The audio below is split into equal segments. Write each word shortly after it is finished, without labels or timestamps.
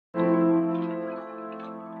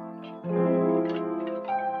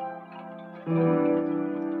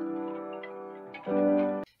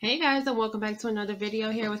guys, and welcome back to another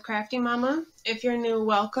video here with Crafty Mama. If you're new,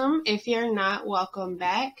 welcome. If you're not, welcome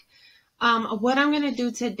back. What I'm going to do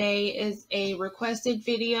today is a requested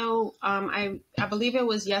video. I believe it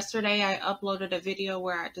was yesterday I uploaded a video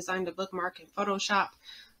where I designed a bookmark in Photoshop.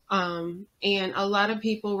 And a lot of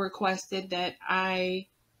people requested that I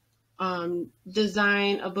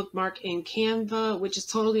design a bookmark in Canva, which is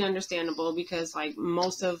totally understandable because like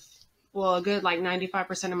a good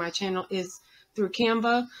 95% of my channel is through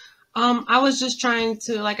Canva. I was just trying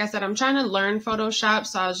to, like I said, I'm trying to learn Photoshop,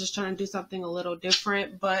 so I was just trying to do something a little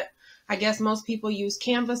different, but I guess most people use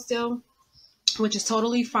Canva still, which is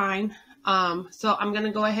totally fine. So I'm going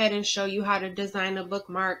to go ahead and show you how to design a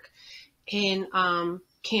bookmark in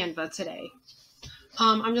Canva today.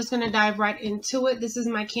 I'm just going to dive right into it. This is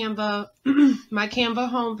my Canva, my Canva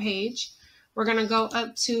homepage. We're going to go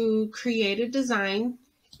up to Create a Design,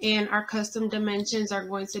 and our custom dimensions are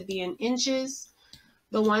going to be in inches.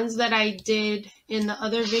 The ones that I did in the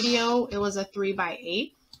other video, it was a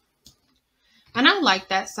 3x8. And I like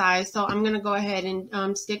that size, so I'm going to go ahead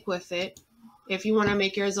and stick with it. If you want to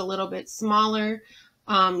make yours a little bit smaller,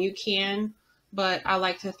 you can, but I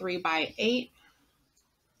like the 3x8.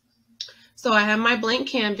 So I have my blank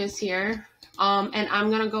canvas here, and I'm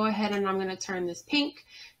going to go ahead and I'm going to turn this pink.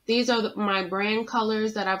 These are my brand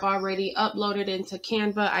colors that I've already uploaded into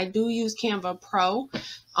Canva. I do use Canva Pro.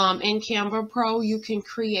 In Canva Pro, you can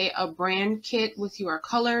create a brand kit with your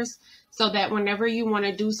colors so that whenever you want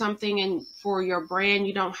to do something for your brand,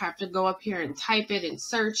 you don't have to go up here and type it and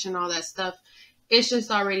search and all that stuff. It's just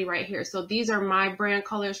already right here. So these are my brand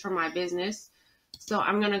colors for my business. So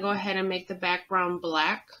I'm going to go ahead and make the background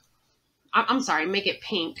black. I'm sorry, make it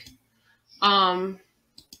pink.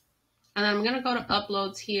 And I'm going to go to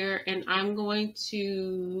uploads here, and I'm going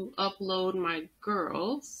to upload my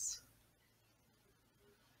girls.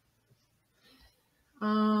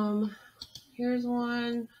 Here's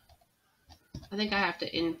one. I think I have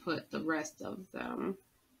to input the rest of them.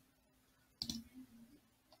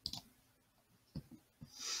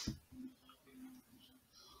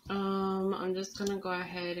 I'm just going to go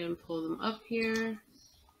ahead and pull them up here.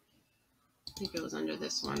 I think it was under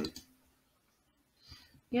this one.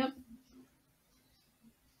 Yep.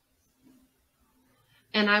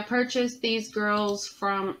 And I purchased these girls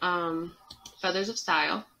from Feathers of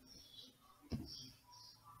Style.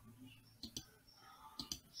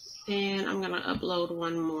 And I'm going to upload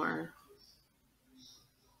one more.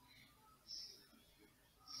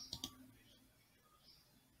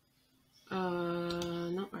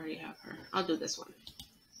 No, I already have her. I'll do this one.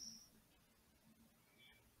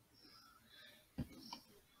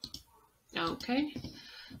 Okay.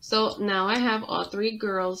 So now I have all three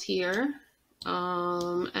girls here.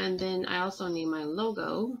 And then I also need my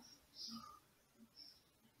logo.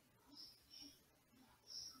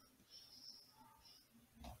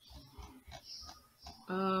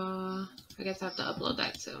 I guess I have to upload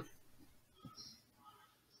that too.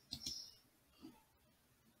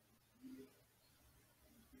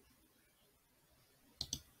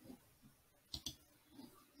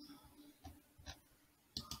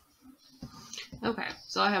 Okay,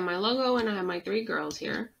 so I have my logo and I have my three girls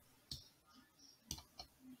here.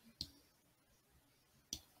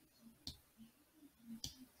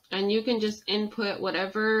 And you can just input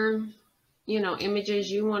whatever,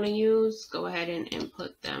 images you want to use. Go ahead and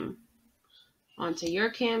input them onto your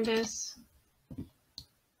canvas.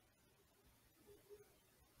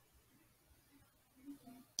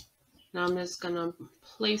 Now I'm just going to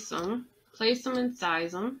place them and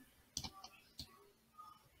size them.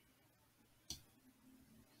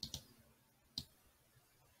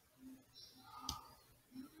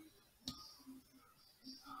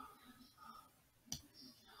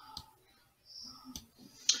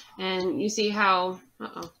 And you see how,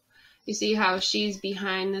 you see how she's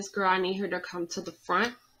behind this girl. I need her to come to the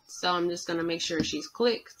front. So I'm just going to make sure she's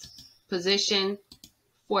clicked, position,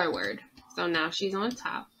 forward. So now she's on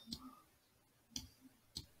top.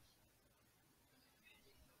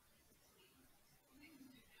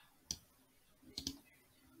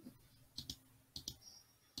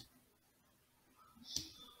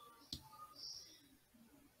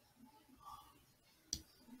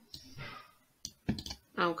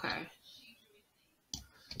 Okay.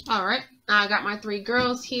 All right. I got my three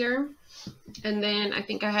girls here. And then I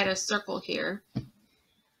think I had a circle here.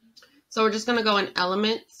 So we're just going to go in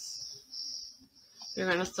elements. You're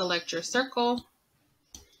going to select your circle.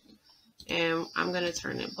 And I'm going to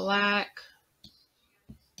turn it black.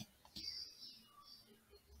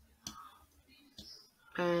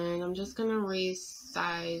 And I'm just going to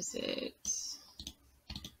resize it.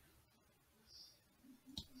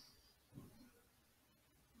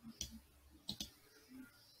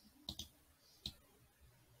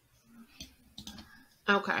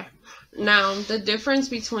 Okay. Now, the difference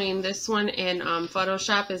between this one and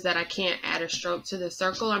Photoshop is that I can't add a stroke to the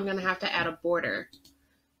circle. I'm going to have to add a border.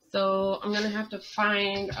 So I'm going to have to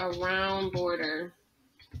find a round border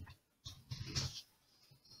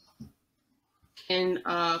in, in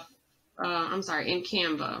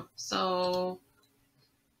Canva. So,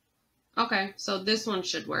 okay, so this one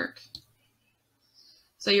should work.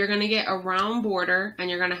 So you're going to get a round border and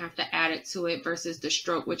you're going to have to add it to it versus the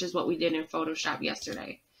stroke, which is what we did in Photoshop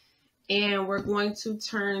yesterday. And we're going to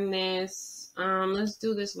turn this, let's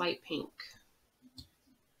do this light pink.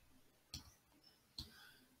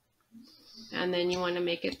 And then you want to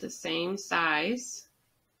make it the same size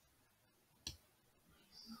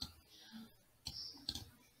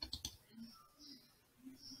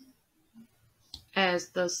as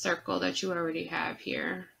the circle that you already have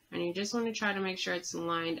here. And you just want to try to make sure it's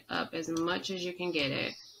lined up as much as you can get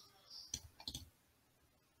it.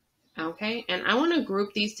 Okay, and I want to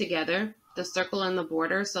group these together, the circle and the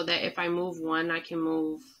border, so that if I move one, I can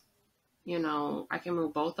move, you know, I can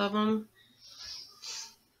move both of them.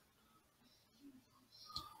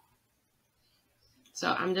 So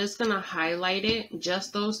I'm just going to highlight it,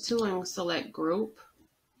 just those two, and select group.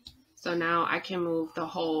 So now I can move the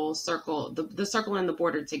whole circle, the circle and the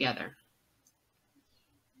border together.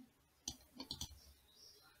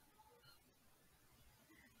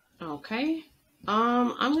 Okay.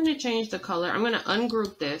 I'm going to change the color. I'm going to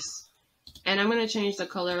ungroup this, and I'm going to change the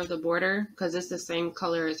color of the border because it's the same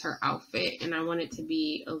color as her outfit, and I want it to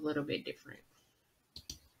be a little bit different.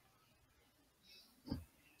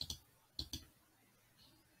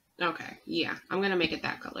 Okay, yeah, I'm going to make it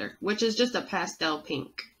that color, which is just a pastel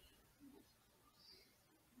pink.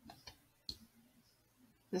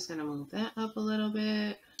 Just going to move that up a little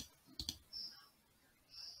bit.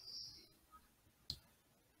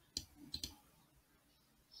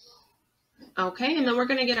 Okay, and then we're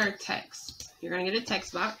going to get our text. You're going to get a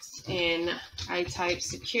text box, and I type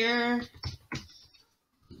secure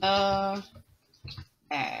a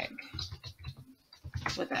bag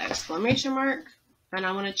with an exclamation mark. And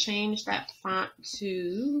I want to change that font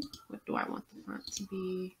to, what do I want the font to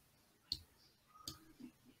be?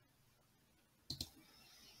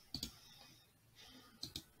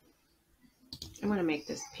 I'm going to make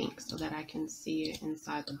this pink so that I can see it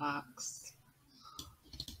inside the box.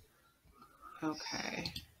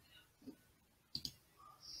 Okay.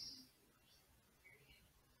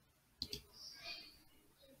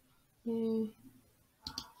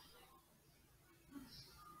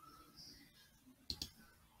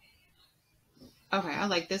 Okay, I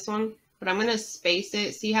like this one, but I'm going to space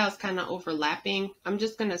it. See how it's kind of overlapping? I'm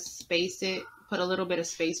just going to space it, put a little bit of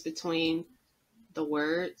space between the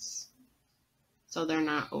words so they're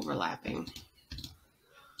not overlapping.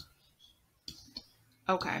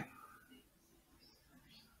 Okay.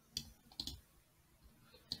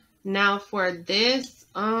 Now for this,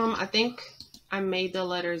 I think I made the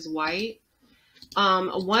letters white.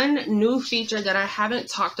 One new feature that I haven't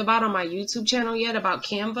talked about on my YouTube channel yet about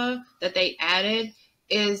Canva that they added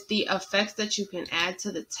is the effects that you can add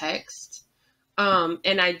to the text.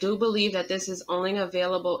 And I do believe that this is only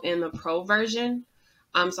available in the Pro version.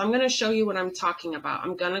 So I'm going to show you what I'm talking about.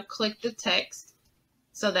 I'm going to click the text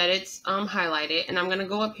so that it's highlighted, and I'm going to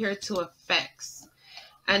go up here to effects,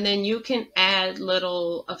 and then you can add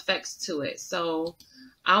little effects to it. So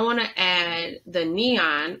I want to add the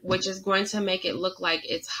neon, which is going to make it look like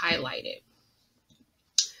it's highlighted.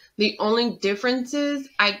 The only difference is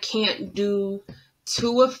I can't do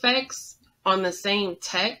two effects on the same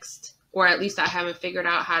text, or at least I haven't figured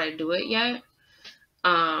out how to do it yet.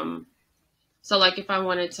 So like if I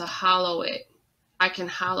wanted to hollow it, I can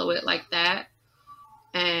hollow it like that.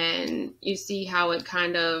 And you see how it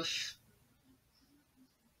kind of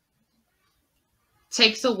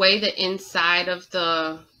takes away the inside of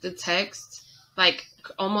the text, like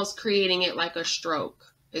almost creating it like a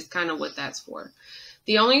stroke is kind of what that's for.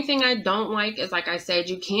 The only thing I don't like is, like I said,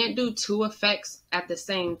 you can't do two effects at the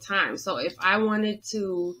same time. So if I wanted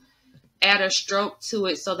to add a stroke to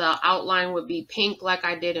it so the outline would be pink like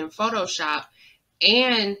I did in Photoshop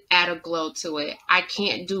and add a glow to it, I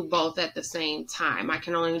can't do both at the same time. I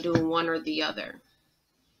can only do one or the other.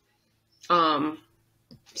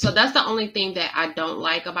 So that's the only thing that I don't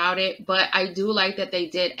like about it, but I do like that they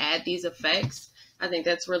did add these effects. I think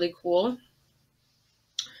that's really cool.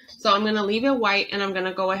 So I'm going to leave it white, and I'm going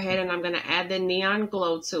to go ahead and I'm going to add the neon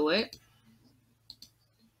glow to it,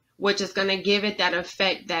 which is going to give it that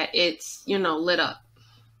effect that it's, you know, lit up.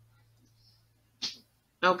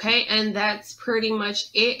 Okay, and that's pretty much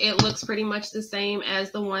it. It looks pretty much the same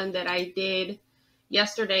as the one that I did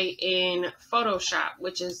yesterday in Photoshop,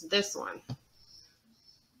 which is this one.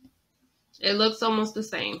 It looks almost the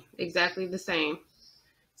same, exactly the same.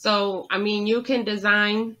 So, I mean, you can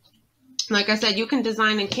design, like I said, you can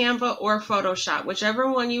design in Canva or Photoshop,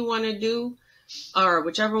 whichever one you want to do, or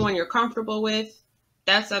whichever one you're comfortable with.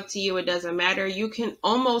 That's up to you. It doesn't matter. You can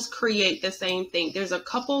almost create the same thing. There's a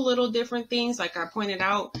couple little different things, like I pointed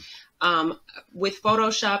out. With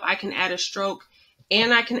Photoshop, I can add a stroke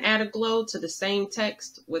and I can add a glow to the same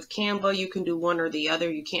text. With Canva, you can do one or the other.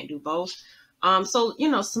 You can't do both. So, you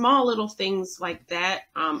know, small little things like that.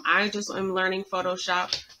 I just am learning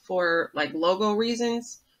Photoshop for like logo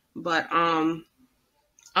reasons. But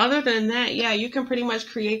other than that, yeah, you can pretty much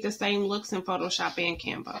create the same looks in Photoshop and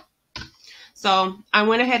Canva. So I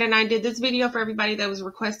went ahead and I did this video for everybody that was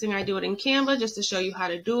requesting I do it in Canva, just to show you how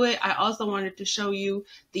to do it. I also wanted to show you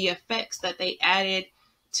the effects that they added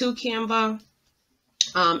to Canva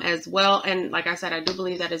as well. And like I said, I do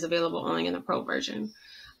believe that is available only in the Pro version.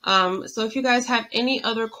 So if you guys have any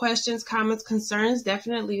other questions, comments, concerns,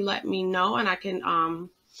 definitely let me know. And I can,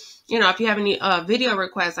 you know, if you have any video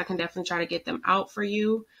requests, I can definitely try to get them out for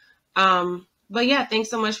you. But yeah,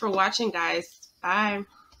 thanks so much for watching, guys. Bye.